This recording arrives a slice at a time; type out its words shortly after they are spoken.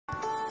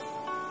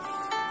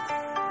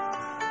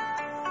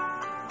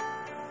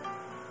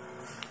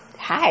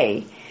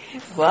Hi,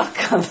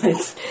 welcome.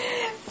 It's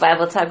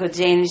Bible Talk with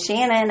Jane and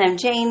Shannon. I'm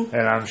Jane.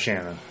 And I'm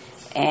Shannon.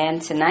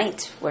 And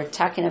tonight we're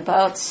talking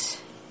about...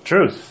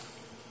 Truth.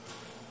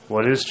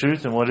 What is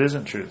truth and what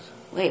isn't truth?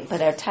 Wait,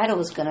 but our title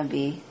was going to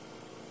be...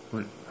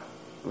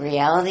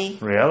 Reality?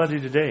 Reality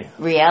today.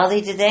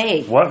 Reality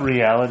today. What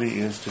reality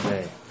is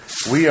today?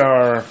 We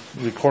are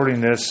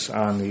recording this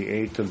on the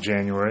 8th of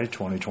January,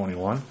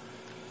 2021.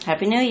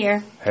 Happy New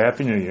Year.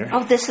 Happy New Year.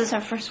 Oh, this is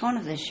our first one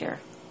of this year.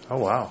 Oh,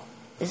 wow.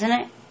 Isn't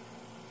it?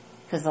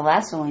 Because the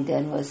last one we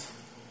did was...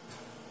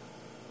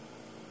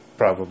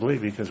 Probably,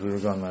 because we were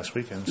gone last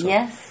weekend. So.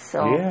 Yes,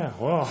 so... Yeah,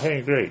 well, hey,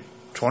 great.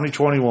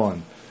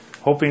 2021.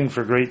 Hoping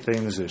for great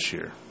things this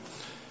year.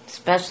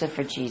 Especially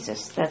for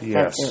Jesus. That's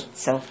it.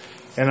 So...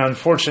 And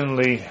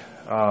unfortunately,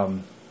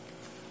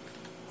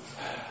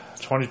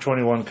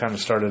 2021 kind of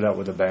started out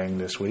with a bang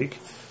this week.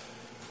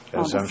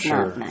 As I'm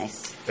sure not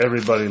nice.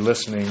 Everybody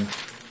listening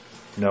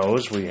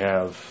knows, we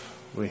had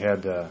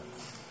a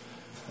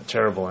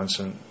terrible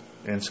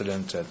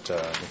incident at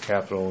the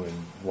Capitol in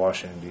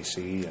Washington,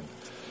 D.C., and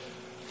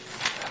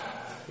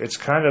it's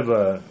kind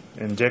of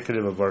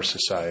indicative of our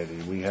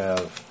society. We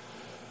have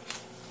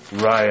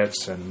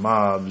riots and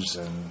mobs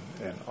and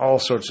all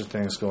sorts of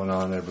things going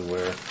on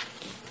everywhere.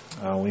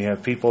 We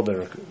have people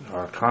that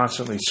are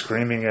constantly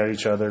screaming at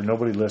each other.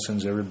 Nobody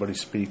listens. Everybody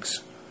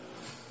speaks.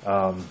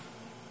 And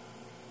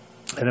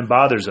it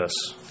bothers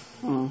us.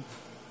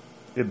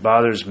 It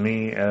bothers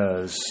me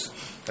as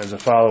a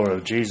follower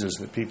of Jesus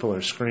that people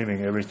are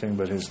screaming everything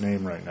but His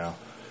name right now.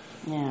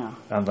 Yeah.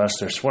 Unless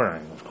they're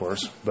swearing, of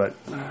course. But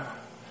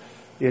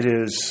it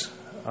is...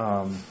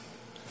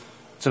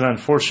 it's an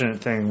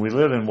unfortunate thing. We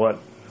live in what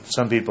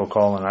some people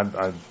call, and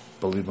I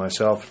believe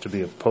myself, to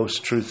be a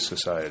post-truth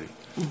society.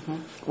 Mm-hmm.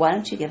 Why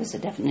don't you give us a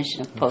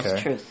definition of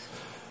post-truth? Okay.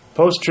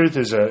 Post-truth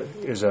is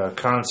a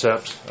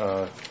concept,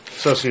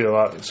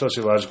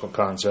 sociological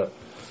concept,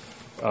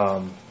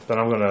 but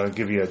I'm going to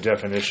give you a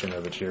definition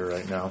of it here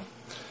right now.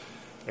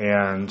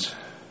 And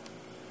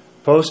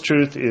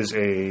post-truth is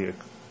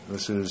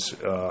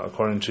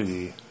according to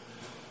the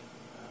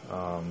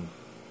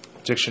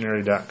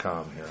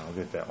dictionary.com here. I'll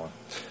get that one.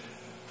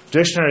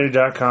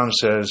 Dictionary.com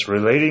says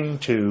relating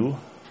to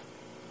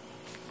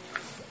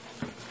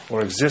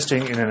or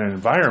existing in an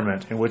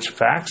environment in which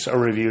facts are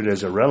reviewed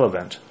as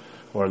irrelevant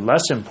or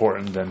less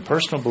important than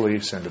personal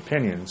beliefs and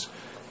opinions,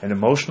 and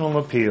emotional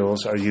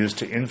appeals are used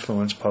to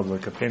influence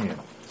public opinion.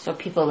 So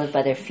people live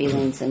by their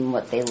feelings and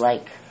what they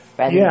like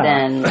rather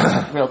than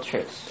real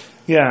truth.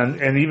 Yeah,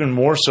 and even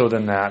more so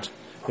than that,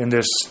 in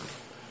this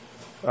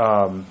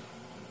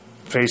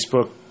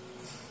Facebook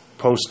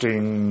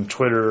posting,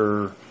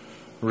 Twitter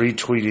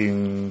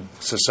retweeting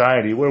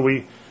society where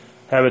we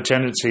have a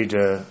tendency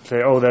to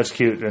say, oh, that's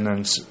cute, and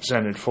then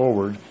send it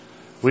forward.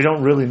 We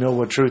don't really know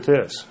what truth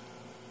is.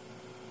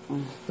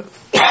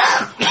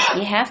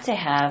 You have to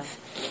have,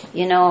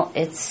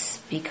 it's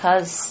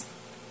because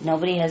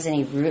nobody has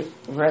any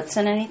roots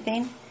in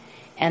anything,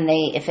 and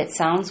if it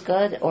sounds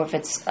good, or if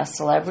it's a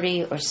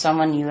celebrity or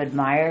someone you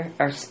admire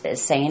or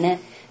is saying it,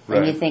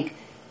 then you think,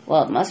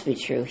 well, it must be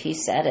true. He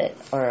said it,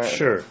 or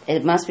sure.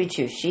 It must be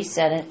true. She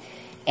said it,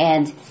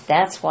 and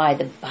that's why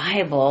the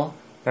Bible...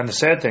 And the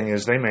sad thing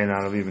is, they may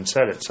not have even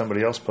said it.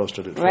 Somebody else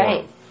posted it for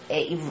them.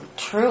 Right.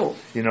 True.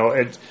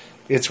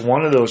 It's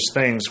one of those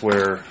things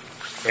where,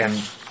 and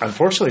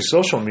unfortunately,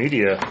 social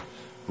media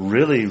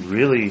really,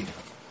 really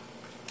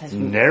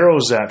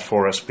narrows that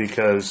for us,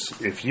 because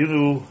if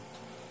you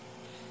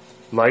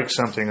like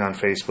something on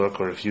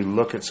Facebook, or if you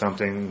look at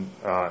something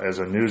as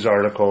a news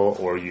article,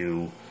 or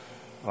you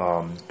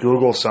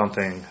Google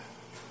something,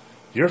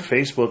 your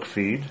Facebook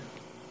feed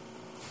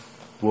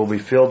will be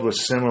filled with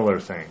similar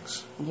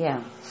things.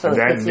 Yeah. So and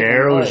that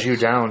narrows you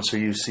down, so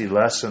you see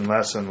less and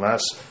less and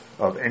less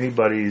of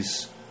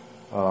anybody's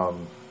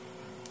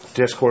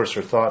discourse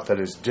or thought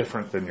that is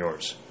different than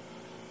yours.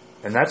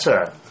 And that's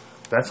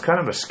kind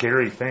of a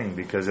scary thing,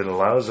 because it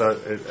allows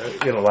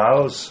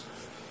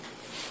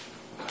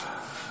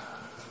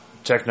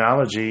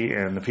technology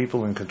and the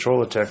people in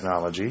control of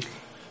technology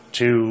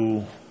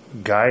to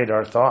guide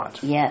our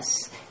thought.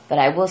 Yes. But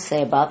I will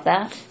say about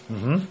that,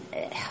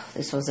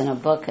 this was in a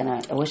book, and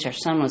I wish our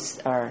son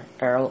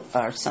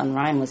our son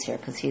Ryan was here,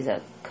 because he's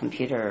a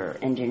computer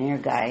engineer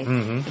guy.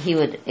 He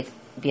would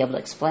be able to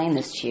explain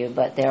this to you.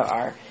 But there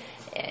are,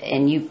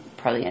 and you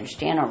probably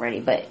understand already,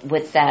 but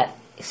with that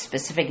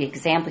specific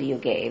example you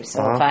gave,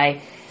 so if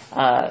I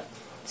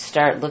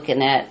start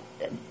looking at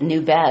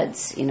new beds,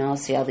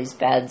 see all these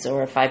beds,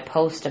 or if I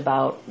post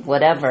about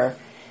whatever,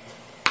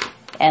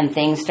 and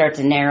things start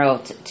to narrow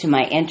to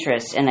my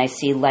interest, and I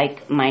see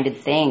like-minded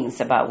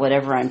things about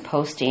whatever I'm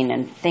posting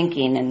and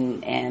thinking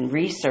and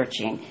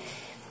researching.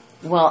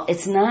 Well,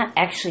 it's not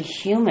actually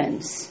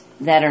humans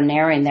that are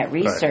narrowing that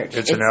research. Right.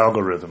 It's an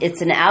algorithm.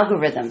 It's an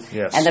algorithm.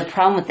 Yes. And the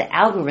problem with the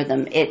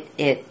algorithm,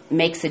 it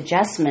makes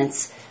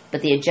adjustments,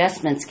 but the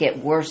adjustments get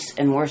worse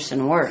and worse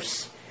and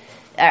worse.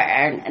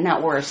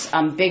 Not worse,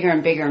 bigger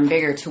and bigger and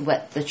bigger to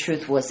what the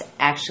truth was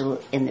actually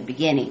in the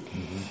beginning.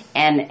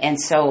 And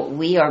so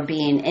we are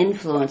being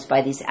influenced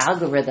by these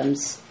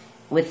algorithms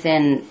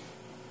within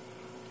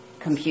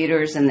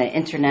computers and the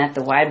internet,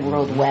 the wide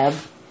world web.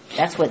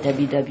 That's what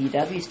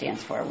www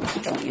stands for, which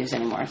we don't use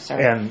anymore.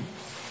 Sorry. And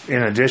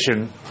in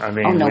addition,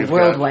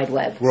 World Wide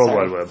Web.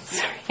 Wide Web.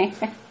 Sorry.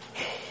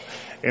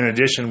 In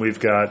addition, we've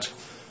got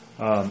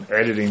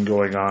editing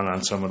going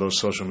on some of those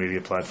social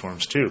media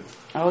platforms too.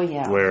 Oh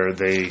yeah. Where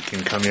they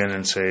can come in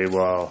and say,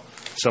 well,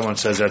 someone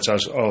says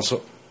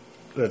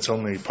that's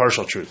only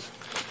partial truth.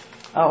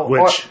 Oh,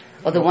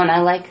 or the one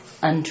I like,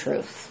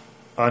 untruth.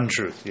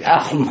 Untruth,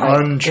 yeah. Oh my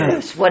untruth.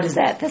 goodness, what is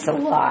that? That's a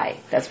lie.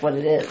 That's what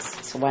it is.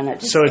 So why not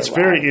just So it's say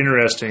very lie?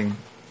 interesting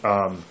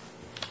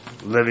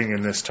living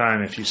in this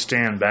time if you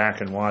stand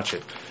back and watch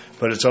it.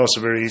 But it's also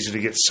very easy to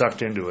get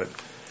sucked into it.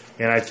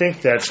 And I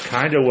think that's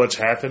kind of what's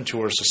happened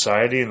to our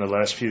society in the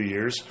last few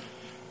years.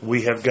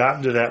 We have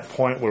gotten to that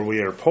point where we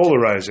are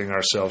polarizing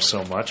ourselves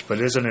so much, but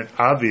isn't it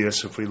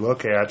obvious if we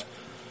look at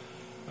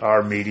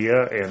our media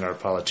and our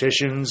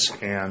politicians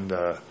and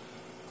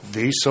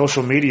the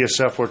social media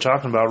stuff we're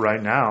talking about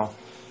right now,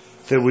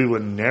 that we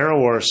would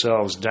narrow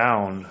ourselves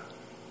down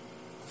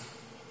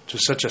to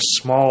such a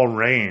small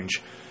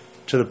range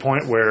to the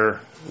point where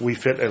we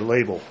fit a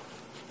label.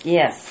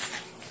 Yes.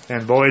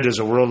 And boy, does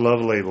the world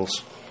love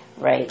labels.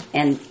 Right.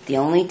 And the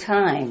only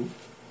time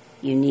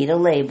you need a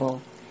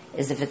label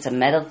is if it's a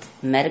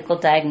medical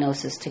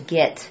diagnosis to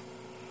get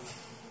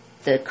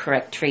the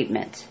correct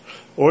treatment.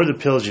 Or the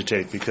pills you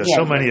take, because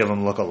so many of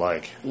them look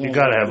alike. You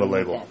got to have a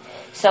label.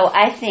 So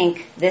I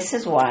think this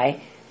is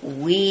why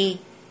we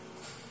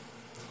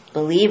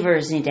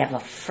believers need to have a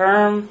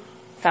firm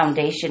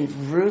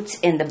foundation, roots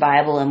in the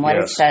Bible and what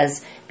it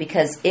says,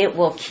 because it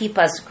will keep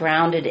us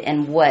grounded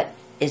in what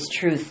is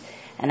truth.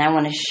 And I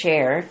want to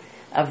share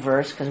a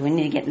verse, because we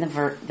need to get in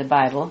the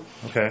Bible.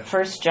 Okay.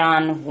 1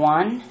 John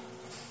 1.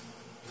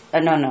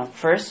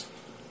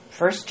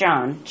 First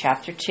John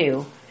chapter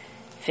 2,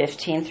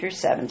 15 through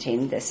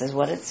 17. This is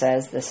what it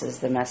says. This is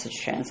the Message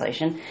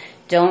translation.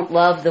 Don't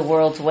love the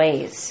world's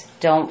ways.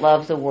 Don't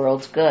love the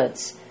world's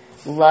goods.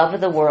 Love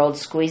of the world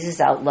squeezes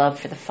out love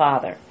for the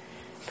Father.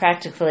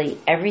 Practically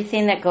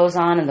everything that goes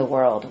on in the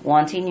world,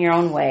 wanting your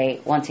own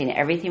way, wanting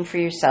everything for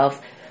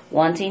yourself,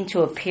 wanting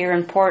to appear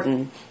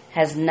important,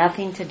 has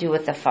nothing to do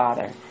with the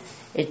Father.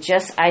 It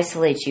just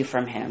isolates you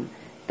from Him.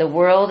 The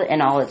world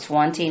and all its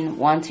wanting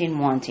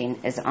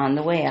is on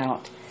the way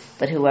out,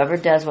 but whoever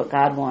does what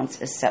God wants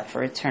is set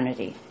for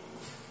eternity.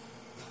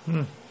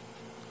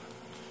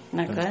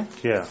 Not good?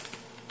 Yeah.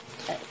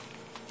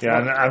 Yeah,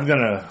 and I'm going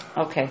to...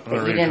 Okay,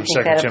 but you didn't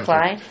think that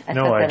applied?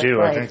 No, I do.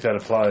 I think that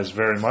applies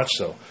very much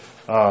so.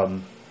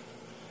 And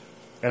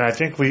I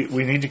think we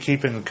need to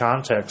keep in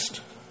context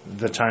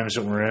the times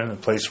that we're in, the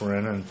place we're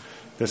in, and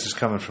this is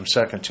coming from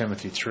 2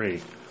 Timothy 3.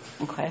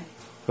 Okay.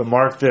 But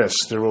mark this,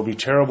 there will be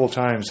terrible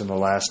times in the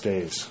last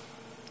days.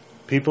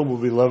 People will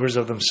be lovers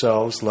of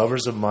themselves,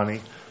 lovers of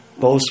money,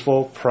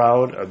 boastful,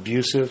 proud,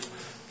 abusive,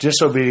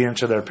 disobedient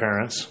to their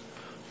parents,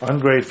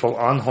 ungrateful,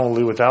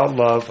 unholy, without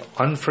love,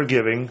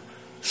 unforgiving,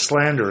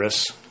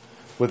 slanderous,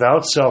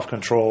 without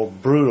self-control,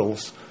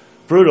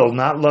 brutal,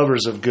 not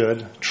lovers of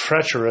good,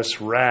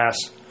 treacherous,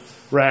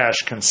 rash,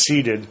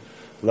 conceited,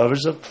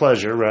 lovers of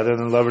pleasure rather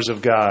than lovers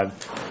of God,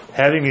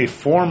 having a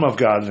form of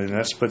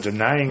godliness but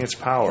denying its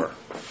power,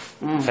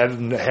 have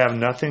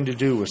nothing to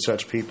do with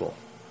such people.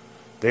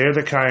 They are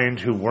the kind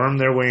who worm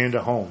their way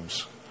into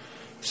homes.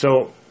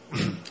 So...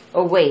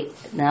 Oh, wait.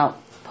 Now,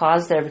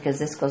 pause there because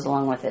this goes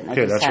along with it.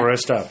 Okay, that's where I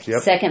stopped.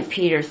 Yep. 2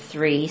 Peter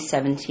 3,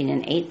 17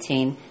 and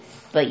 18.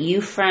 But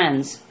you,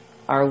 friends,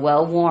 are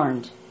well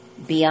warned.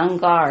 Be on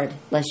guard,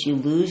 lest you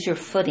lose your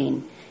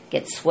footing,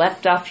 get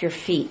swept off your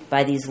feet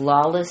by these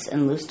lawless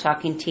and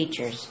loose-talking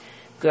teachers.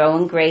 Grow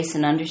in grace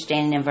and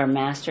understanding of our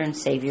Master and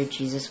Savior,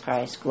 Jesus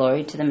Christ.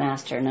 Glory to the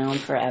Master, now and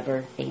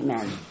forever.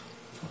 Amen.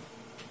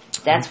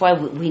 That's why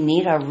we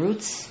need our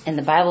roots in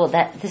the Bible.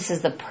 This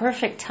is the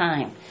perfect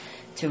time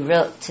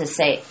to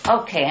say,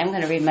 okay, I'm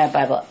going to read my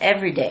Bible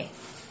every day.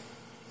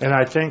 And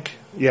I think,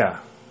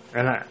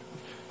 and I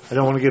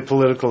don't want to get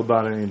political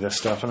about any of this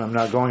stuff, and I'm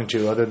not going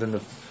to, other than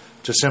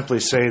to simply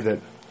say that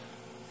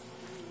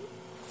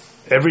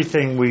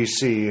everything we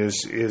see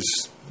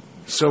is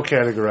so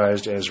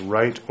categorized as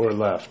right or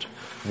left,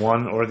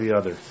 one or the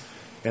other.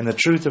 And the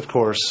truth, of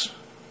course,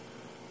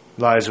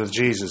 lies with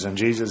Jesus, and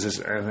Jesus is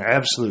an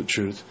absolute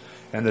truth.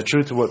 And the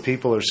truth of what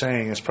people are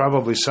saying is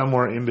probably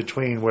somewhere in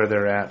between where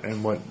they're at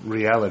and what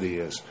reality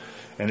is.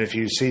 And if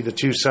you see the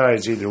two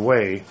sides either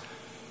way,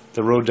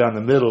 the road down the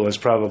middle is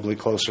probably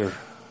closer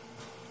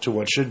to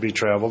what should be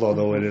traveled,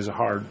 although it is a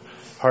hard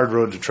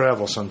road to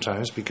travel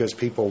sometimes because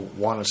people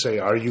want to say,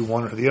 are you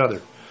one or the other?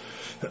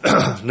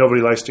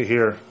 Nobody likes to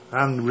hear,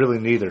 I'm really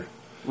neither.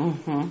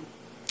 Mm-hmm.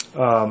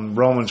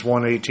 Romans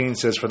 1:18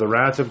 says, for the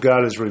wrath of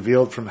God is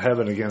revealed from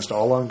heaven against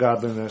all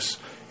ungodliness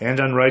and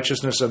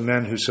unrighteousness of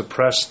men who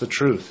suppress the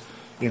truth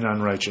in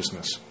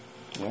unrighteousness.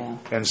 Yeah.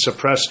 And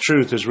suppressed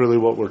truth is really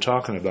what we're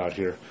talking about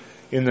here.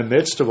 In the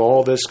midst of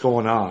all this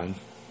going on,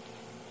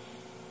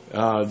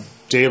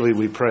 daily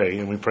we pray,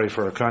 and we pray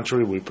for our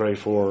country, we pray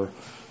for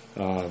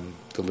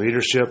the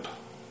leadership,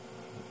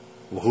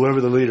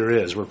 whoever the leader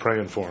is, we're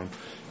praying for them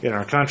in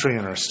our country,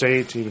 in our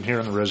state, even here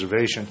on the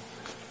reservation.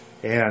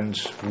 And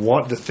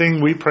the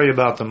thing we pray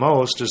about the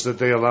most is that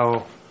they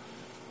allow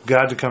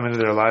God to come into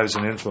their lives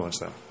and influence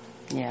them.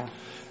 Yeah.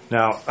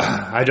 Now,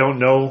 I don't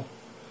know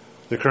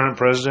the current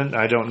president.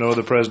 I don't know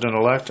the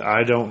president-elect.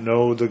 I don't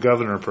know the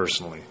governor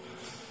personally.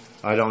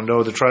 I don't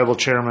know the tribal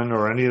chairman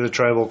or any of the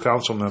tribal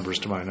council members,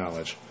 to my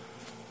knowledge.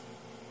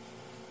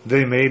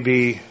 They may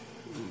be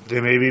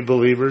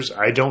believers.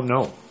 I don't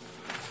know.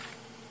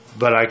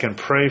 But I can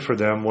pray for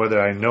them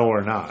whether I know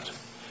or not.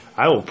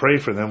 I will pray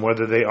for them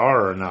whether they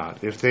are or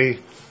not. If they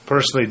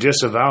personally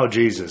disavow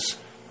Jesus,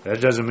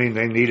 that doesn't mean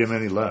they need him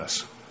any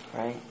less.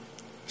 Right.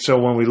 So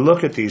when we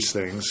look at these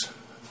things,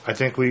 I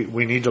think we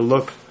need to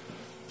look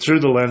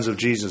through the lens of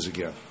Jesus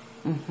again.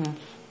 Mm-hmm.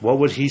 What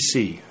would he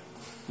see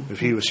if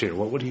he was here?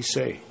 What would he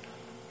say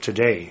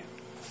today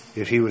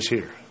if he was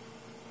here?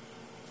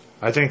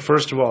 I think,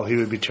 first of all, he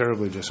would be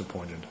terribly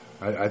disappointed.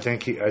 I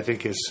think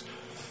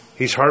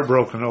he's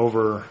heartbroken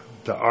over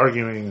the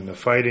arguing and the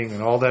fighting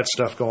and all that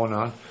stuff going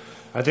on.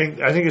 I think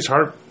his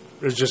heart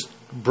is just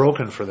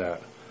broken for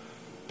that,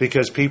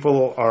 because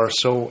people are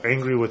so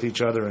angry with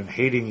each other and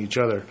hating each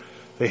other.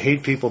 They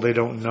hate people they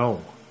don't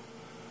know,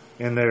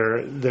 and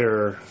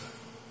they're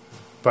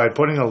by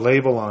putting a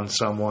label on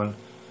someone,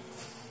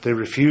 they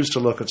refuse to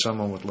look at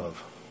someone with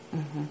love.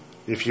 Mm-hmm.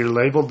 If you're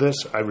labeled this,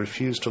 I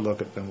refuse to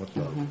look at them with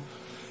love.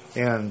 Mm-hmm.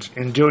 And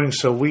in doing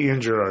so, we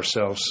injure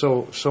ourselves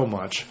so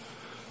much.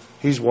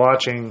 He's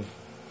watching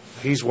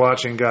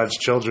God's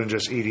children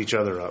just eat each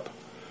other up.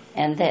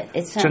 And that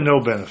it's not, to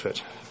no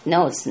benefit.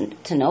 No, it's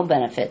to no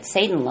benefit.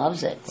 Satan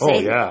loves it.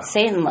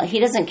 Satan, he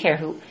doesn't care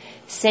who.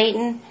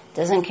 Satan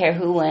doesn't care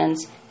who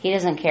wins. He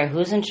doesn't care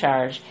who's in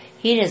charge.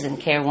 He doesn't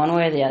care one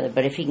way or the other.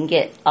 But if he can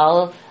get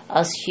all of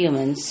us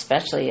humans,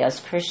 especially us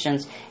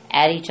Christians,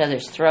 at each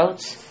other's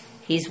throats,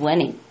 he's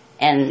winning.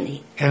 And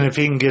if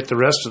he can get the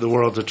rest of the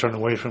world to turn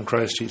away from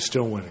Christ, he's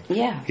still winning.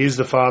 Yeah. He's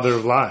the father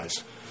of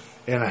lies.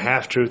 And a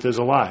half-truth is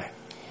a lie.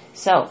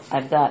 So,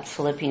 I've got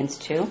Philippians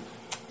 2.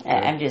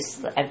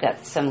 I've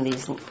got some of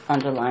these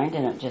underlined,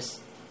 and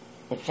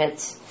it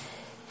fits.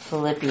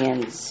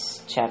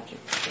 Philippians chapter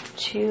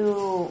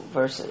 2,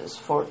 verses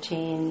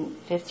 14,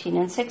 15,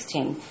 and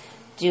 16.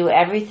 Do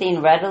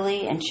everything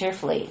readily and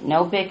cheerfully,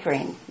 no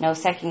bickering, no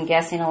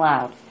second-guessing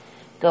allowed.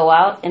 Go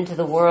out into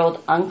the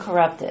world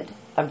uncorrupted,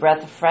 a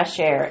breath of fresh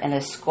air in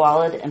a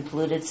squalid and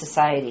polluted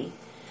society.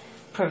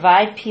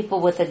 Provide people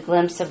with a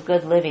glimpse of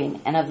good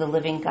living and of the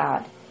living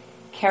God.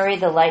 Carry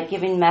the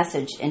light-giving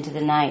message into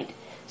the night,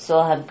 so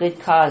I'll have good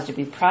cause to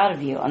be proud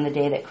of you on the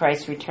day that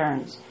Christ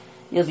returns.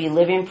 You'll be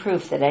living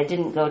proof that I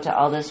didn't go to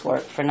all this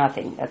work for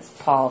nothing. That's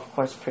Paul, of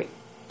course,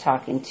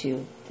 talking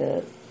to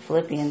the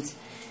Philippians.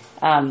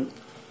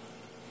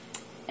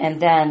 And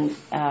then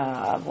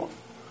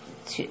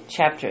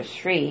chapter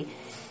 3,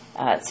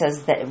 it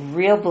says that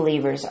real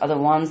believers are the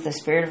ones the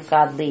Spirit of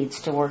God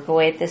leads to work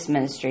away at this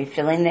ministry,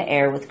 filling the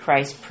air with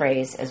Christ's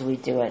praise as we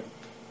do it.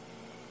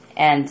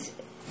 And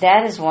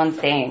that is one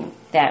thing,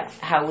 that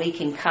how we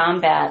can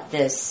combat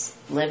this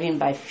living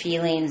by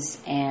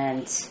feelings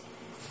and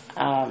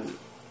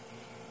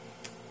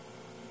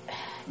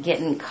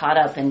getting caught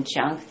up in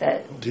junk,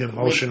 that the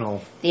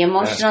emotional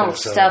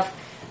stuff.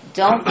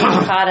 Don't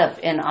get caught up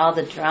in all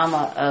the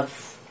drama of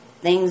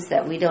things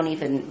that we don't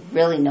even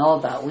really know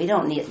about. We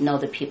don't know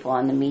the people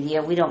on the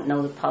media. We don't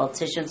know the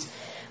politicians.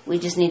 We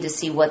just need to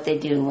see what they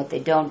do and what they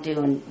don't do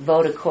and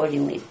vote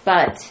accordingly.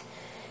 But,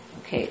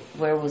 okay,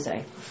 where was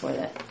I before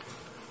that?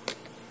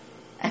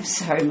 I'm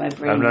sorry, my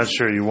brain. I'm not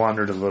sure. You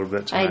wandered a little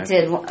bit tonight. I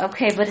did.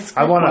 Okay, but it's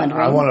good I want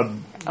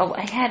to. Oh,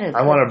 I had it.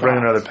 I want to bring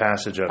another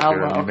passage up here.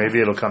 Well, okay. Maybe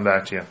it'll come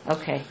back to you.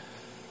 Okay.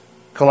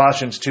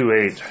 Colossians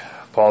 2:8.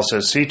 Paul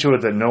says, "See to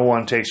it that no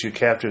one takes you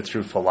captive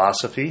through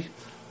philosophy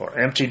or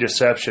empty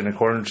deception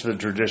according to the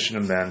tradition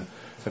of men,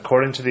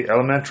 according to the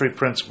elementary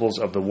principles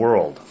of the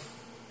world,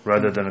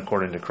 rather than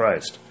according to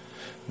Christ.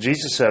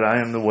 Jesus said, I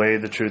am the way,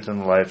 the truth,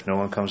 and the life. No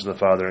one comes to the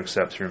Father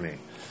except through me."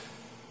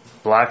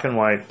 Black and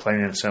white,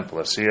 plain and simple.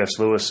 As C.S.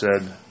 Lewis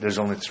said, there's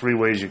only 3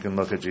 ways you can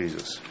look at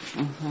Jesus.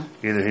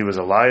 Mm-hmm. Either he was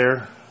a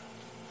liar,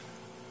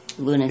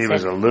 lunatic. He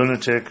was a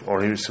lunatic,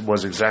 or he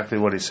was exactly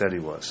what he said he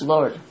was.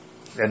 Lord.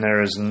 And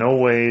there is no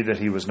way that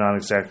he was not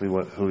exactly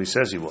who he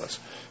says he was.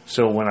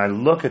 So when I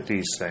look at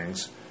these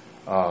things,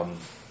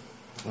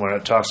 when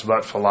it talks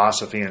about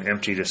philosophy and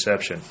empty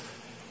deception,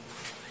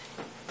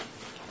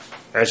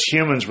 as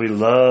humans, we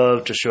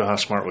love to show how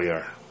smart we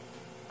are.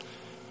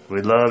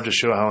 We love to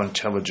show how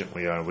intelligent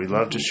we are. We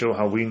love to show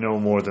how we know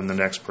more than the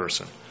next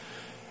person.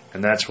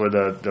 And that's where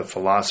the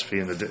philosophy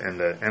and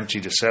the empty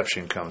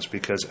deception comes,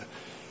 because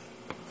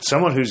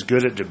someone who's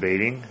good at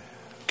debating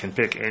can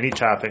pick any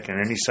topic and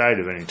any side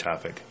of any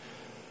topic.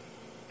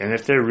 And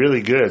if they're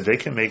really good, they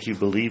can make you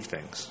believe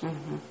things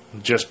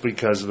just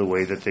because of the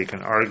way that they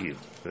can argue,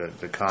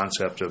 the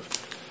concept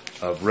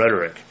of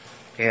rhetoric.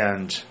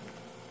 And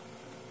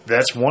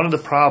that's one of the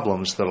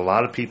problems that a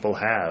lot of people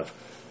have,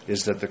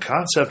 is that the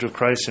concept of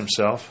Christ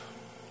himself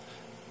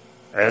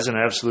as an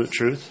absolute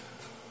truth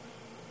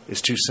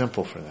is too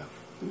simple for them.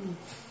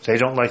 They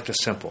don't like the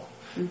simple.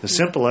 Mm-hmm. The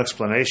simple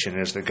explanation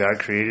is that God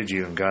created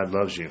you and God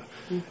loves you.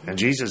 Mm-hmm. And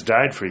Jesus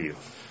died for you.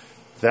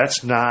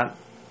 That's not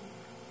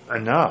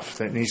enough.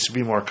 That needs to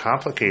be more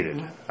complicated.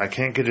 Mm-hmm. I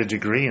can't get a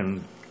degree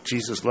in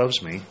Jesus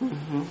loves me.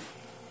 Mm-hmm.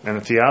 And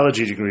a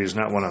theology degree is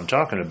not what I'm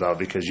talking about,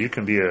 because you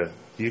can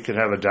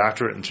have a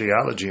doctorate in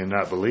theology and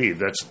not believe.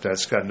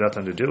 That's got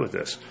nothing to do with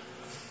this.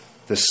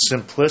 The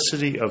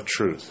simplicity of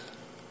truth.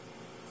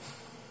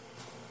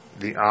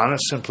 The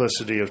honest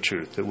simplicity of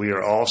truth, that we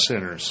are all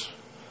sinners.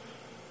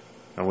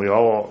 And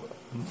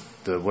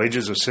the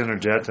wages of sin are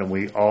death, and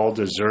we all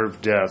deserve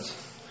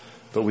death,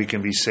 but we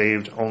can be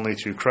saved only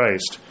through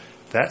Christ.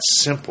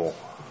 That's simple.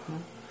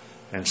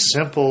 Mm-hmm. And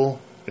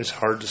simple is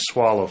hard to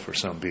swallow for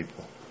some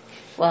people.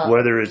 Well,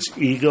 whether it's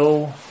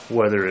ego,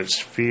 whether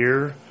it's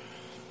fear,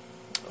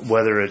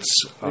 whether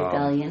it's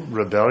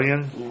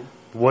rebellion, yeah.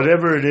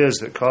 Whatever it is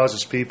that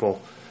causes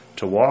people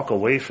to walk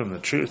away from the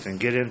truth and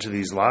get into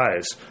these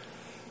lies.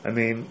 I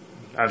mean,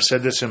 I've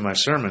said this in my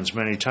sermons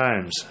many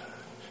times.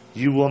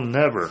 You will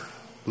never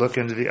look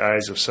into the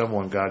eyes of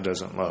someone God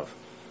doesn't love.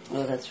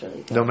 Oh, that's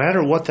really good. No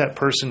matter what that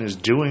person is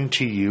doing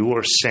to you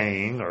or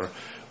saying or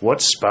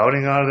what's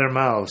spouting out of their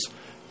mouths,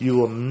 you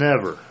will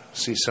never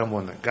see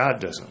someone that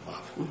God doesn't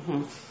love.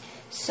 Mm-hmm.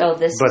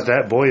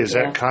 Is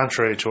that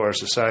contrary to our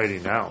society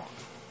now.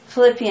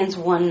 Philippians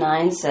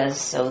 1:9 says,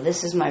 "So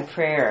this is my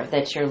prayer,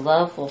 that your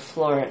love will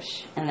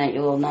flourish, and that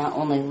you will not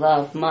only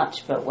love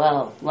much, but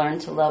well. Learn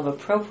to love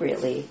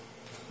appropriately.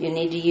 You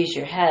need to use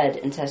your head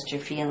and test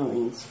your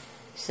feelings,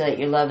 so that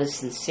your love is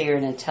sincere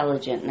and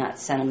intelligent, not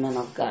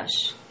sentimental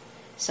gush."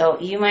 So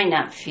you might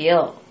not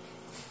feel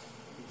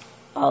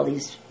all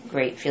these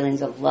great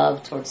feelings of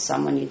love towards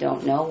someone you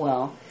don't know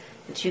well,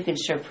 but you can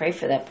sure pray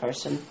for that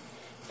person.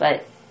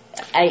 But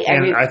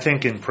I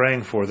think in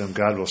praying for them,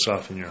 God will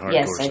soften your heart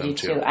towards them too.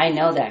 Yes, I do too. I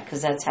know that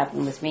because that's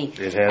happened with me.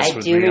 It has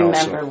with me also.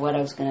 I do remember what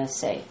I was going to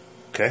say.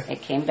 Okay.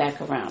 It came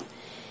back around.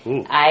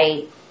 Ooh.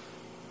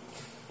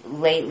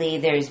 Lately,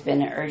 there's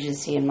been an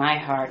urgency in my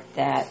heart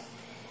that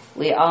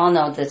we all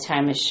know the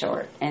time is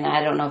short. And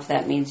I don't know if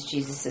that means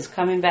Jesus is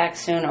coming back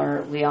soon,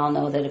 or we all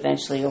know that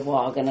eventually we're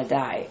all going to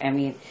die. I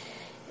mean,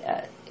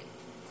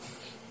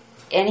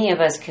 any of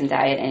us can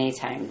die at any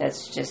time.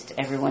 That's just,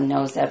 everyone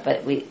knows that,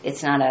 but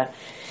it's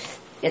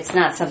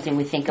not something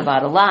we think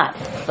about a lot.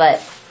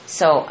 But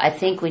so I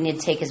think we need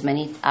to take as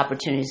many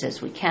opportunities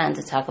as we can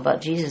to talk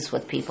about Jesus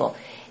with people.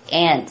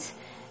 And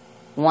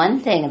one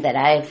thing that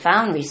I have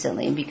found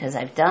recently, because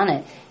I've done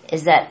it,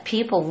 is that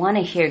people want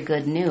to hear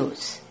good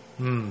news.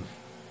 Mm.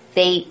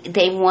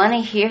 They want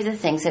to hear the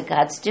things that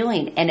God's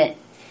doing, and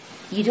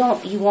you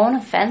won't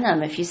offend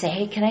them if you say,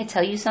 "Hey, can I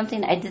tell you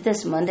something?" I did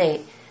this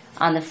Monday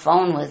on the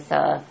phone with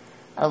a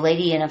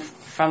lady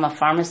from a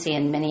pharmacy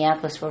in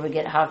Minneapolis where we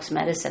get Hawk's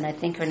medicine. I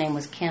think her name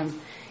was Kim,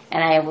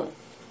 and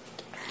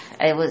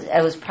I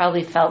was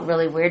probably felt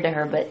really weird to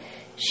her, but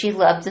she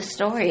loved the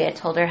story. I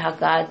told her how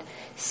God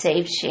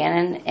saved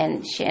Shannon,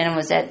 and Shannon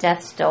was at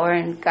death's door,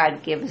 and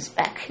God gave us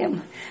back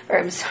him. Or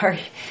I'm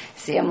sorry,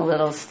 see, I'm a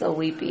little still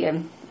weepy.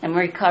 I'm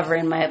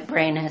recovering. My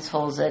brain has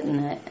holes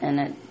and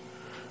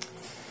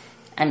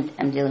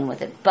I'm dealing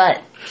with it.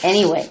 But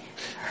anyway,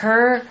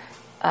 her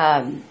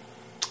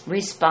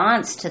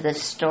response to the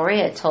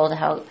story I told,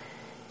 how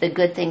the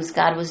good things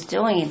God was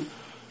doing,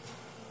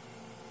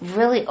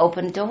 really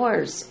opened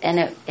doors, and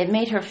it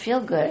made her feel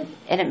good,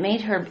 and it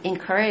made her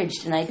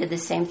encouraged. And I did the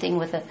same thing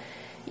with a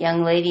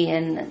young lady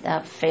in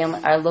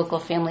our local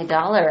Family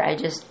Dollar.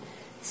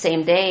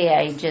 Same day,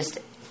 I just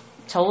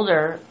told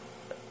her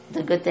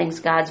the good things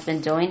God's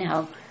been doing,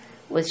 how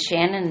with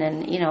Shannon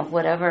and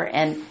whatever.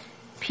 And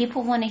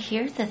people want to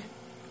hear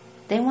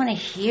they want to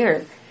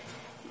hear.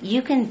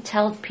 You can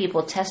tell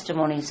people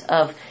testimonies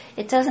of,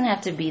 it doesn't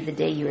have to be the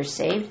day you were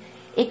saved.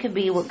 It could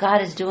be what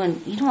God is doing.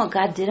 You know what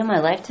God did in my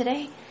life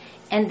today?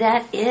 And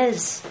that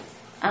is,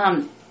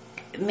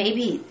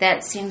 maybe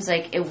that seems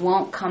like it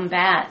won't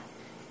combat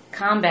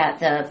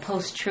the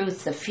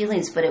post-truth, the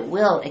feelings, but it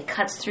will. It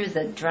cuts through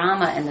the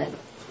drama and the...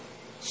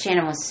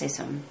 Shannon wants to say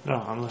something. No,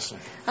 I'm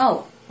listening.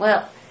 Oh,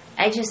 well,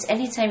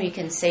 anytime you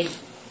can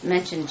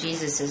mention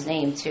Jesus'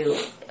 name too,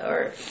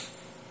 or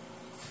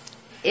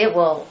it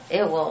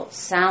will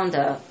sound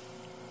a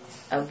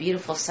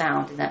beautiful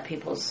sound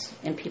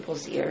in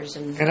people's ears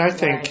and I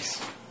think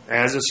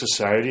as a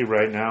society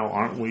right now,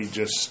 aren't we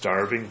just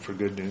starving for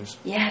good news?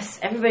 Yes,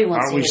 everybody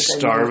wants to hear good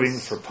news. Aren't we starving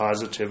for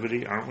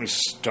positivity? Aren't we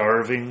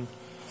starving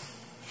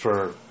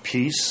for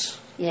peace?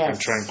 Yes. And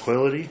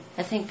tranquility?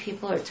 I think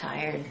people are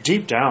tired.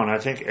 Deep down, I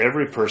think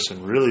every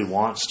person really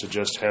wants to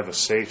just have a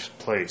safe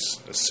place,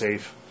 a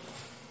safe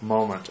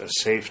moment, a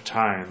safe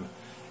time.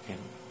 And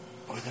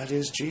boy, that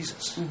is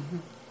Jesus. Mm-hmm.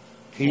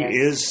 He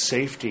is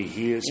safety.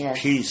 He is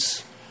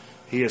peace.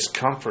 He is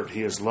comfort.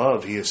 He is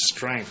love. He is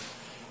strength.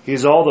 He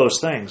is all those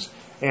things.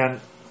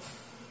 And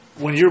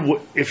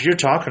if you're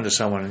talking to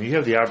someone and you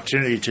have the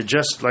opportunity to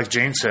just, like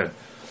Jane said,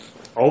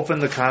 open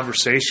the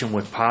conversation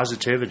with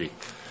positivity,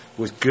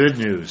 with good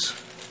news,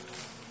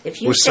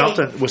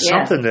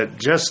 something that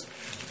just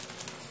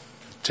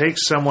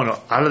takes someone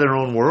out of their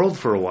own world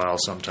for a while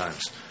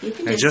sometimes.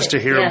 And just to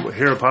hear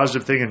a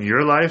positive thing in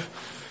your life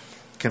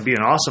can be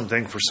an awesome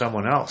thing for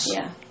someone else.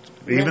 Yeah.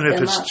 Even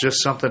if it's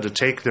just something to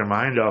take their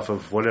mind off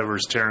of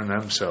whatever's tearing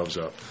themselves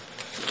up.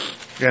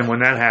 And when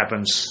that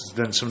happens,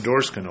 then some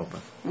doors can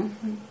open.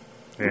 Mm-hmm.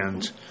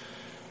 And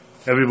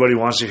everybody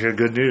wants to hear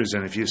good news.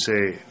 And if you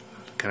say,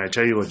 can I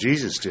tell you what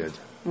Jesus did?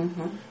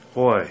 Mm-hmm.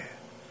 Boy,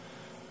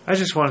 I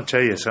just want to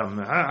tell you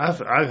something.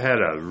 I've had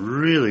a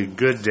really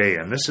good day,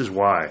 and this is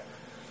why.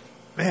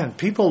 Man,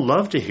 people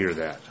love to hear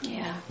that.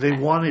 Yeah.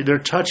 They're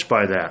touched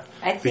by that.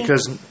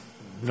 Because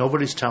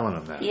nobody's telling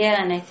them that.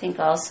 Yeah, and I think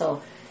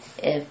also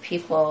if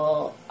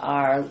people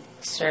are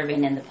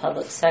serving in the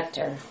public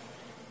sector,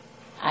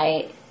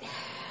 I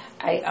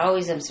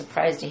always am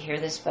surprised to hear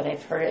this, but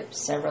I've heard it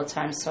several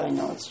times, so I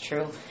know it's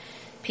true.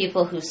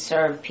 People who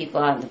serve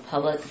people out in the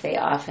public, they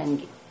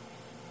often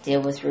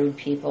deal with rude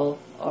people,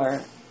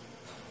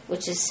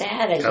 which is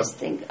sad. I just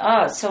think,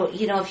 so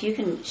if you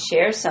can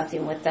share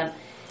something with them,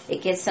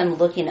 it gets them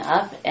looking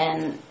up,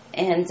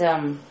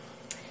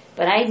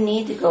 but I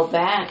need to go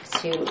back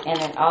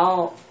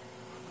to,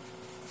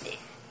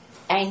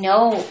 I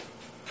know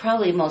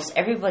probably most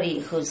everybody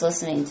who's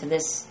listening to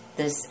this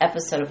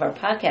episode of our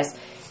podcast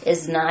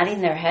is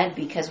nodding their head,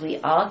 because we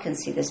all can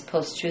see this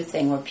post-truth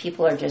thing where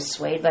people are just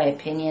swayed by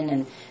opinion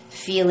and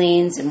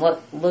feelings and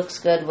what looks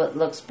good, what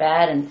looks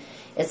bad, and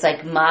it's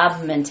like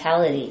mob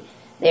mentality.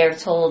 They're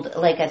told,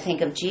 like I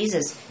think of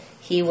Jesus,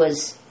 he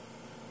was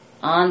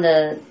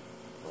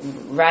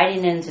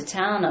riding into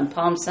town on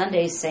Palm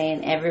Sunday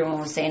everyone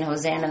was saying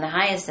Hosanna in the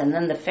highest, and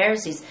then the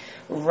Pharisees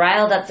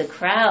riled up the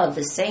crowd,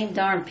 the same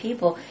darn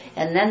people,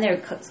 and then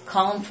they're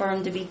calling for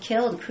him to be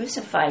killed,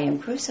 crucify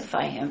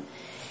him.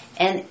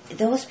 And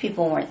those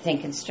people weren't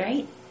thinking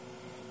straight.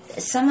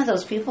 Some of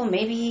those people,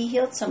 maybe he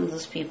healed some of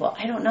those people,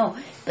 I don't know,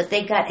 but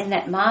they got in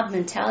that mob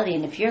mentality,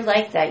 and if you're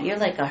like that, you're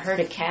like a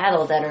herd of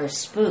cattle that are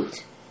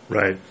spooked.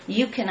 Right.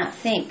 You cannot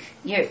think.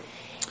 You're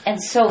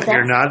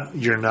not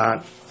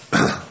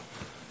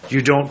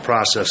you don't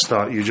process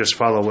thought, you just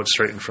follow what's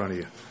straight in front of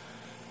you.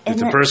 If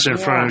the person in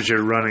front of you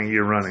is running,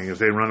 you're running. If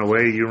they run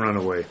away, you run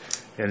away.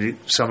 And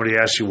somebody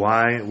asks you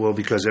why, well,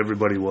 because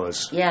everybody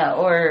was. Yeah,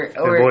 or and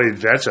boy,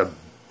 that's a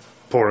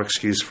poor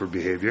excuse for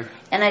behavior.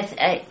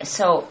 And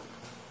so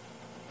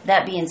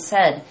that being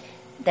said,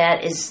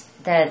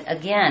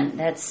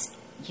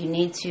 you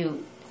need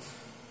to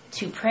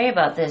pray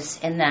about this,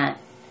 in that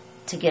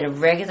to get a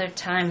regular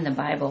time in the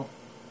Bible.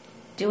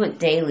 Do it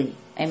daily.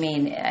 I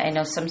mean, I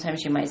know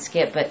sometimes you might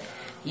skip, but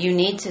you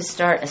need to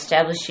start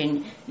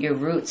establishing your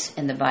roots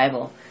in the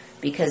Bible,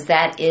 because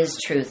that is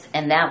truth.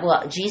 And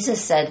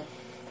Jesus said,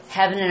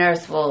 heaven and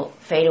earth will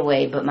fade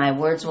away, but my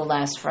words will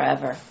last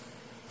forever.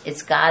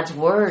 It's God's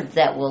word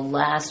that will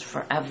last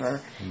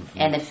forever. Mm-hmm.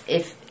 And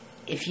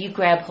if you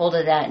grab hold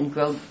of that and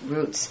grow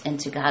roots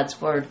into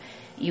God's word,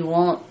 you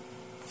won't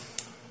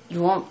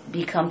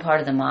become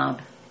part of the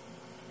mob.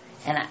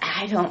 And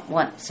I don't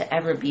want to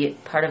ever be a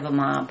part of a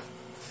mob.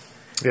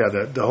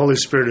 Yeah, the Holy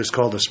Spirit is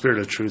called the Spirit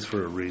of Truth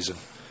for a reason.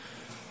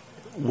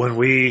 When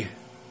we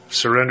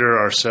surrender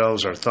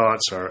ourselves, our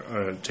thoughts,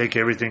 take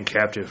everything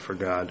captive for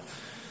God,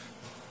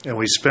 and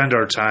we spend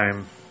our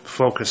time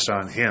focused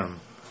on Him,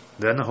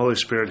 then the Holy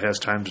Spirit has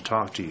time to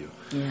talk to you.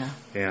 Yeah.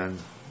 And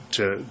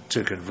to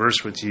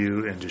converse with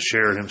you and to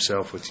share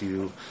Himself with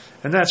you.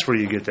 And that's where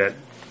you get that,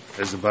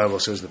 as the Bible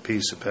says, the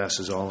peace that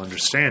passes all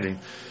understanding,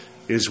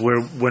 is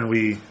when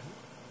we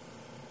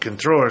can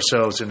throw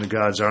ourselves into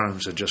God's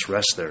arms and just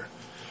rest there.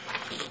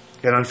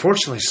 And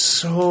unfortunately,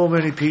 so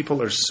many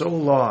people are so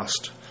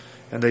lost,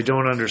 and they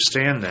don't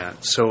understand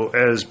that. So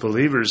as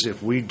believers,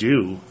 if we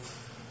do,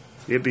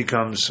 it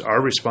becomes our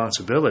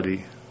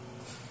responsibility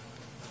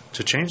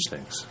to change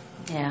things.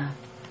 Yeah.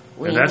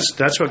 And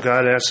that's what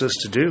God asked us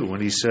to do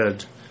when He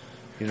said,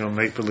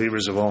 make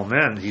believers of all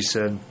men. He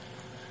said,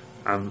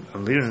 I'm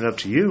leaving it up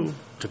to you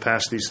to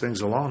pass these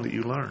things along that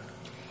you learn.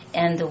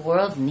 And the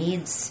world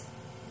needs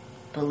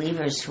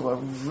believers who are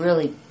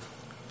really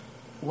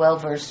well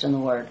versed in the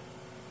Word.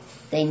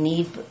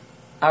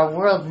 Our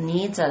world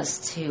needs us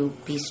to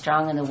be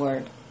strong in the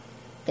Word.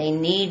 They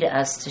need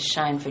us to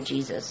shine for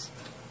Jesus.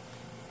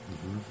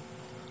 Mm-hmm.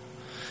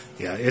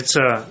 Yeah, it's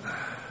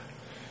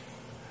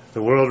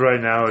the world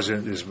right now is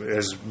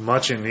as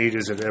much in need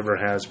as it ever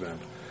has been.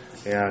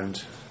 And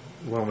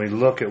when we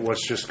look at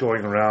what's just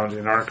going around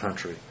in our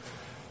country,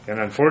 and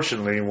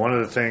unfortunately, one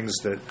of the things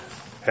that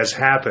has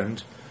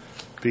happened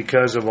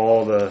because of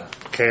all the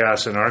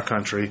chaos in our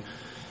country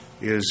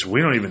is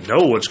we don't even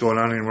know what's going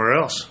on anywhere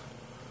else.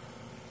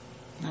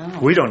 No.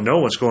 We don't know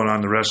what's going on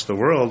in the rest of the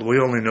world. We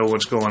only know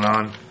what's going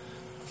on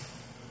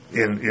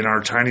in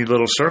our tiny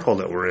little circle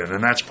that we're in.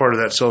 And that's part of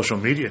that social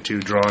media,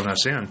 too, drawing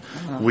us in.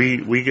 Uh-huh.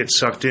 We get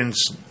sucked in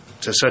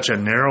to such a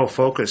narrow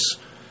focus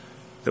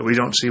that we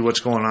don't see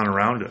what's going on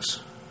around us.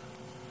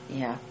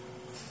 Yeah.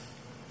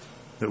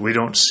 That we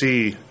don't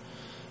see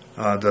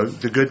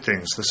the good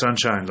things, the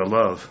sunshine, the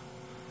love,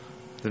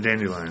 the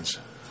dandelions.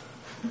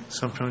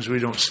 Sometimes we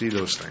don't see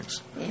those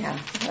things. Yeah.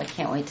 Well, I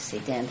can't wait to see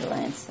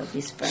dandelions. They'll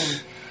be spring.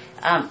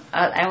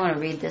 I want to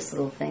read this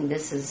little thing.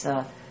 This is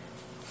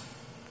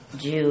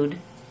Jude,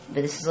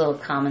 but this is a little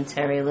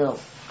commentary, a little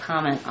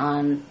comment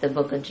on the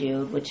book of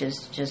Jude, which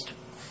is just,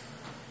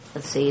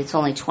 let's see, it's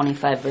only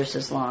 25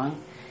 verses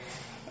long.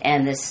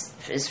 And this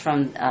is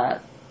from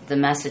the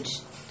Message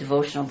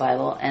Devotional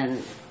Bible,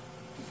 and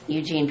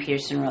Eugene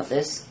Peterson wrote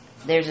this.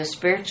 There's a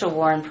spiritual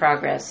war in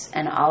progress,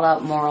 an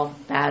all-out moral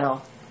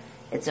battle.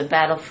 It's a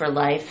battle for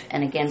life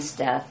and against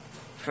death,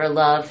 for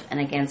love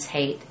and against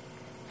hate,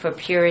 for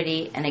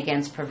purity and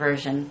against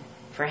perversion,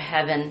 for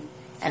heaven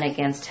and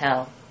against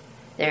hell.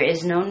 There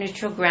is no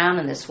neutral ground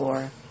in this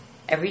war.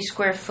 Every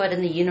square foot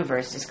in the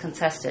universe is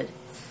contested.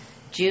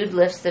 Jude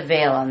lifts the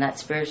veil on that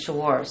spiritual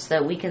war so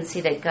that we can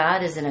see that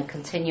God is in a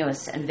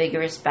continuous and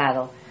vigorous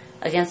battle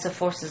against the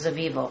forces of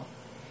evil.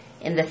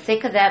 In the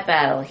thick of that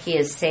battle, he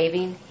is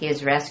saving, he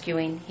is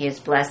rescuing, he is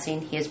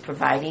blessing, he is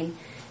providing,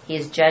 he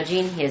is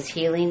judging, he is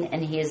healing,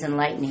 and he is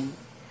enlightening.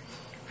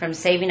 From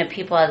saving a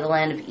people out of the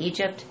land of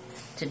Egypt,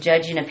 to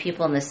judging a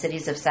people in the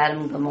cities of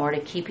Sodom and Gomorrah,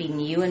 to keeping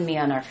you and me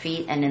on our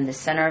feet and in the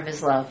center of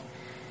his love,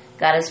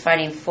 God is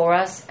fighting for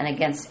us and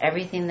against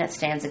everything that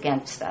stands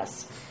against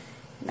us.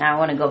 Now I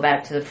want to go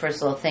back to the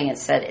first little thing. It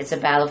said it's a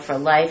battle for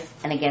life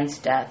and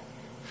against death,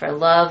 for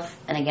love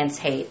and against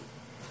hate,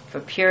 for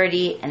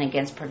purity and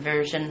against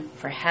perversion,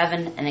 for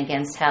heaven and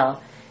against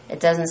hell. It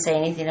doesn't say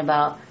anything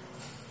about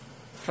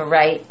for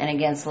right and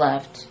against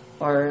left,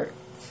 or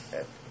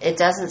it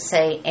doesn't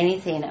say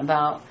anything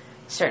about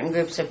certain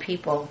groups of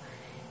people.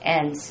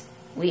 And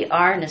we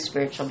are in a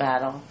spiritual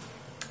battle.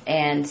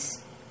 And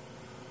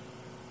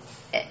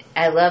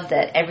I love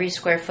that every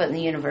square foot in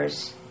the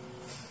universe,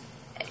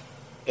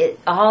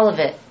 all of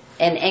it,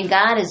 and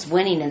God is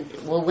winning and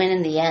will win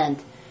in the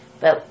end,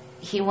 but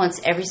he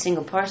wants every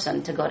single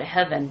person to go to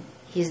heaven.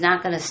 He's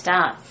not going to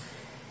stop.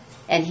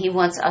 And he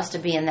wants us to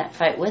be in that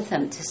fight with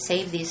him to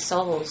save these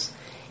souls.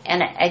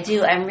 And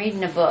I'm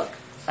reading a book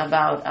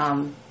about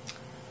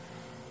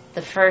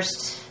the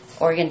first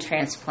organ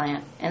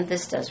transplant, and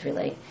this does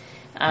relate.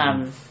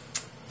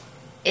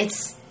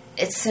 It's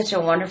such a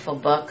wonderful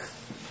book.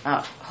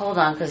 Hold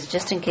on, because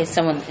just in case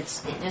someone,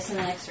 it's just in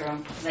the next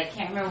room, because I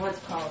can't remember what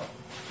it's called.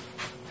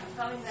 I'm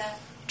coming back.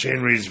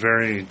 Jane reads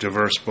very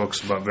diverse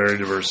books about very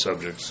diverse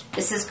subjects.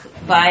 This is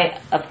by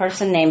a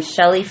person named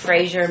Shelley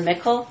Fraser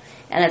Mickle,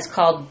 and it's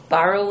called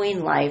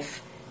Borrowing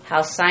Life,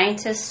 How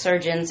Scientists,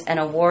 Surgeons, and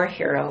a War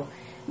Hero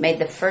Made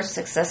the First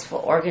Successful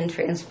Organ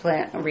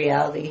Transplant a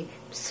Reality.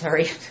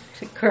 Sorry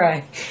to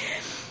cry.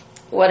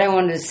 What I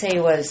wanted to say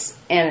was,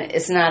 and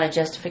it's not a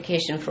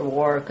justification for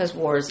war, because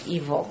war is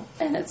evil,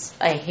 and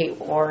I hate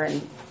war,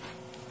 and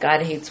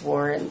God hates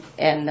war,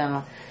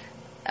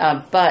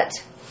 but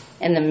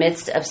in the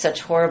midst of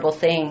such horrible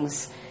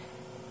things,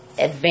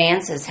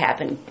 advances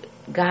happen.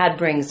 God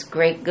brings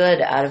great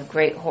good out of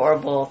great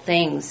horrible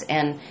things,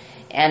 and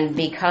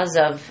because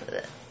of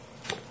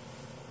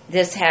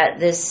this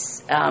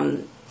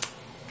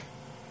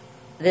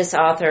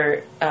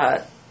author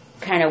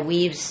kind of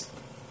weaves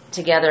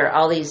together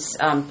all these,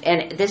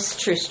 and this is a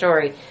true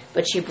story,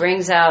 but she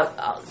brings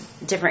out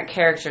different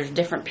characters,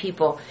 different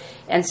people,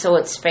 and so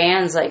it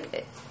spans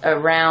like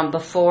around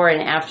before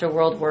and after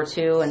World War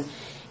II,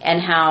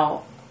 and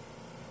how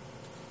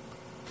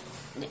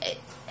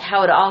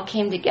it all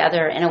came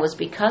together, and it was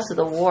because of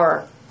the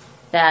war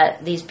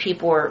that these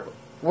people were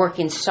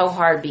working so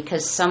hard,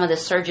 because some of the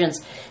surgeons,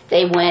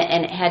 they went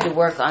and had to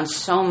work on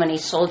so many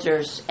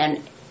soldiers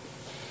and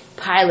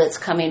pilots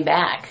coming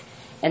back,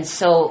 and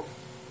so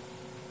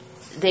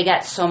they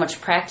got so much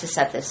practice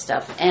at this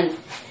stuff. And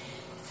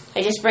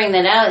I just bring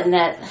that out, and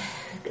that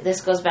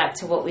this goes back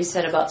to what we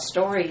said about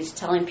stories,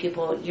 telling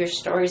people your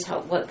stories,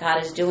 what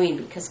God is doing,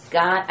 because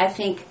God, I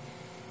think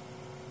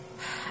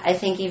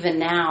even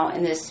now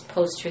in this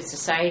post-truth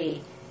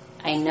society,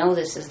 I know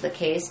this is the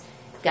case,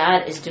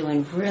 God is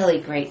doing really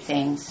great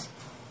things.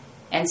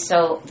 And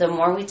so the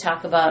more we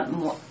talk about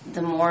it,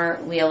 the more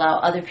we allow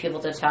other people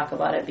to talk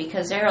about it,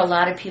 because there are a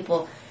lot of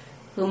people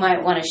who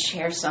might want to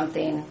share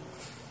something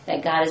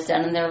that God has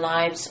done in their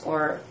lives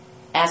or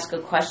ask a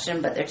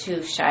question, but they're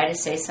too shy to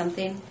say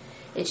something.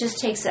 It just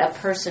takes that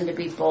person to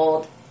be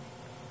bold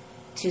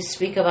to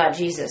speak about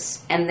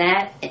Jesus, and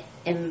that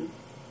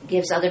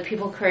gives other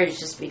people courage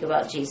to speak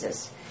about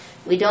Jesus.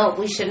 We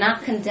should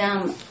not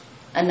condemn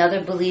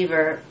another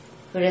believer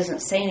who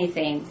doesn't say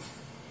anything.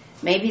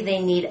 Maybe they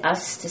need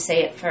us to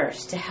say it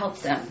first to help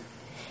them.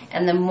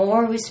 And the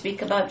more we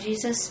speak about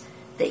Jesus,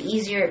 the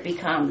easier it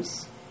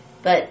becomes.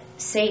 But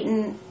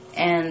Satan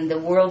and the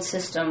world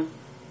system,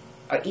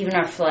 or even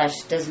our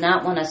flesh, does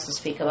not want us to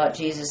speak about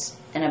Jesus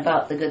and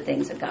about the good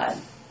things of God.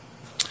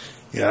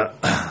 Yeah,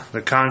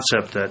 the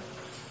concept that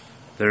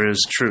there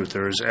is truth,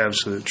 there is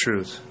absolute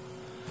truth,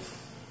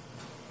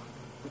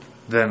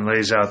 then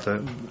lays out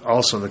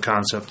also the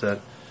concept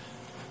that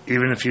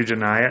even if you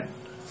deny it,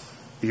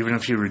 even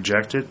if you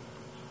reject it,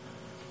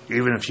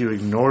 even if you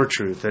ignore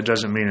truth, that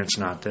doesn't mean it's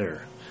not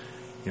there.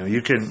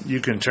 You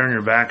can turn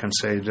your back and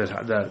say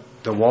that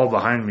the wall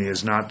behind me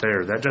is not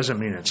there. That doesn't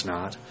mean it's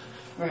not.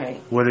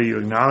 Right. Whether you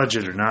acknowledge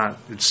it or not,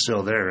 it's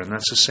still there. And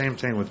that's the same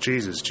thing with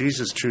Jesus.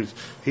 Jesus' truth,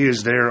 he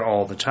is there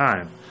all the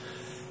time.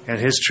 And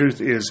his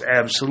truth is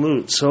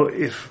absolute. So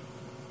if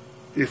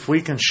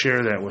we can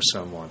share that with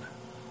someone,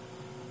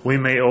 we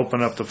may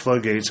open up the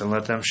floodgates and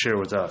let them share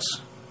with us.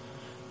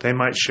 They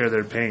might share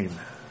their pain.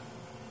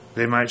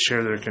 They might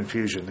share their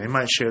confusion. They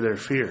might share their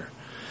fear.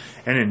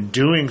 And in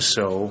doing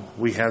so,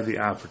 we have the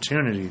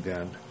opportunity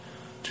then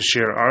to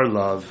share our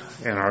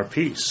love and our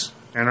peace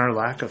and our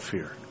lack of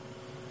fear.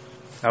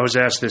 I was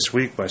asked this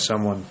week by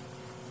someone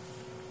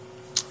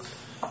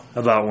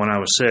about when I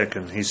was sick,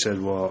 and he said,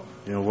 well,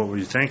 what were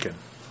you thinking?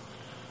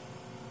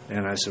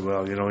 And I said,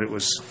 well, it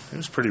was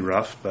pretty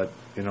rough, but,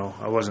 I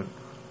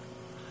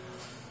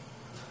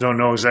don't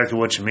know exactly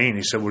what you mean.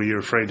 He said, well, you're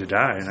afraid to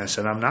die. And I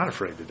said, I'm not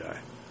afraid to die.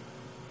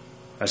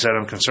 I said,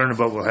 I'm concerned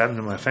about what will happen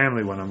to my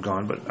family when I'm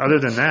gone, but other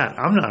than that,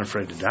 I'm not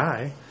afraid to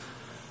die.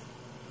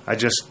 I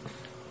just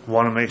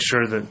want to make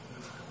sure that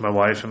my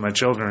wife and my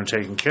children are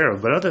taken care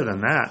of. But other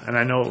than that, and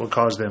I know it will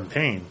cause them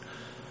pain,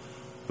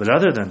 but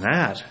other than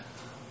that,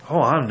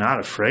 I'm not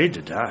afraid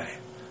to die.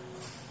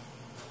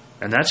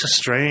 And that's a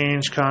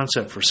strange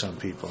concept for some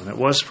people, and it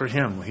was for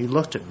him. He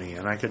looked at me,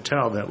 and I could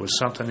tell that was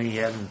something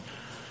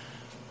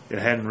it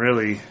hadn't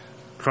really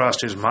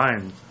crossed his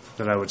mind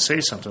that I would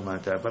say something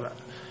like that. But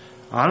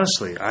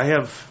honestly, I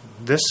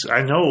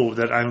know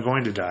that I'm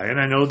going to die, and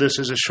I know this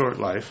is a short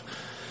life,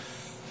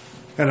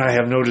 and I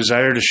have no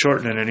desire to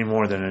shorten it any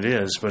more than it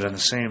is. But on the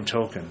same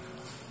token,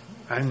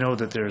 I know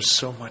that there's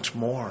so much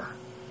more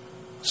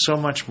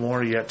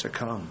yet to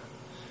come.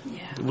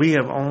 Yeah. We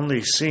have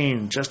only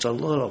seen just a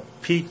little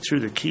peek through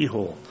the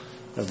keyhole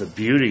of the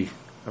beauty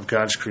of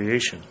God's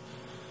creation.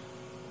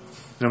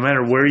 No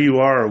matter where you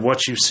are or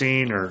what you've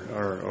seen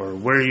or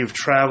where you've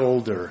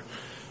traveled or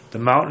the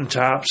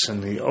mountaintops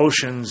and the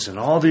oceans and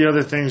all the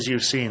other things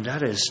you've seen,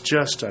 that is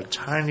just a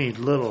tiny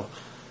little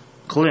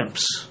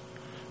glimpse.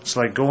 It's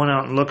like going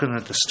out and looking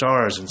at the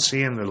stars and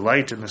seeing the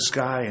light in the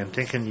sky and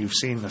thinking you've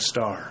seen the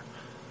star.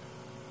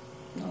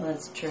 No,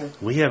 that's true.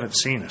 We haven't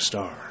seen a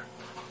star.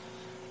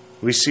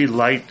 We see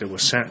light that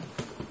was sent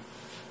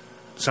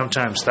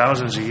sometimes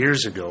thousands of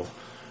years ago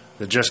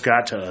that just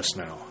got to us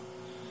now.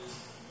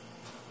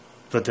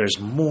 But there's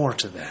more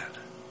to that.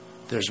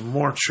 There's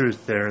more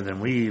truth there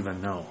than we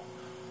even know.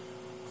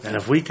 And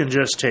if we can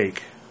just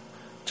take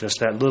just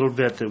that little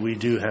bit that we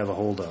do have a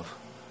hold of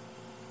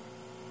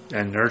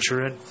and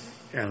nurture it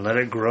and let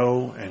it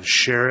grow and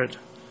share it,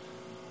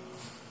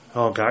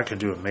 God can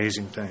do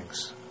amazing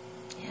things.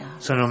 Yeah.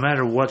 So no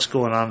matter what's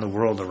going on in the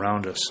world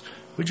around us,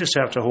 we just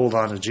have to hold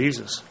on to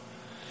Jesus.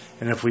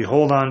 And if we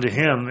hold on to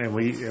him and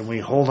we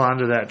hold on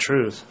to that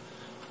truth,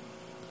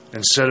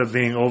 instead of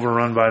being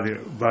overrun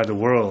by the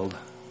world,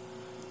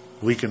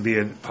 we can be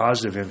a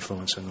positive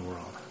influence in the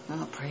world.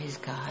 Oh, praise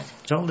God.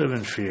 Don't live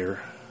in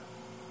fear.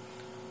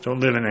 Don't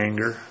live in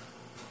anger.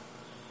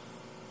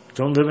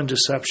 Don't live in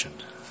deception.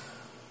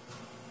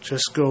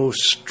 Just go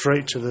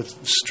straight to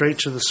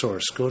the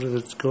source. Go to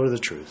the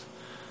truth.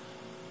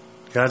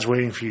 God's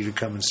waiting for you to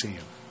come and see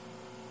him.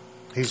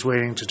 He's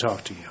waiting to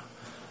talk to you.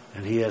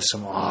 And he has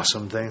some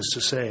awesome things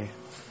to say.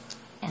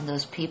 And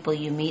those people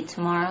you meet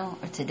tomorrow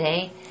or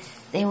today,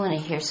 they want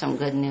to hear some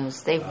good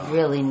news. They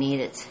really need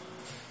it.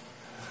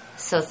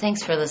 So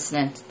thanks for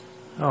listening.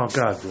 Oh,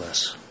 God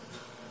bless.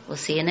 We'll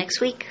see you next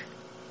week.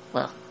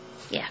 Well,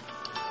 yeah.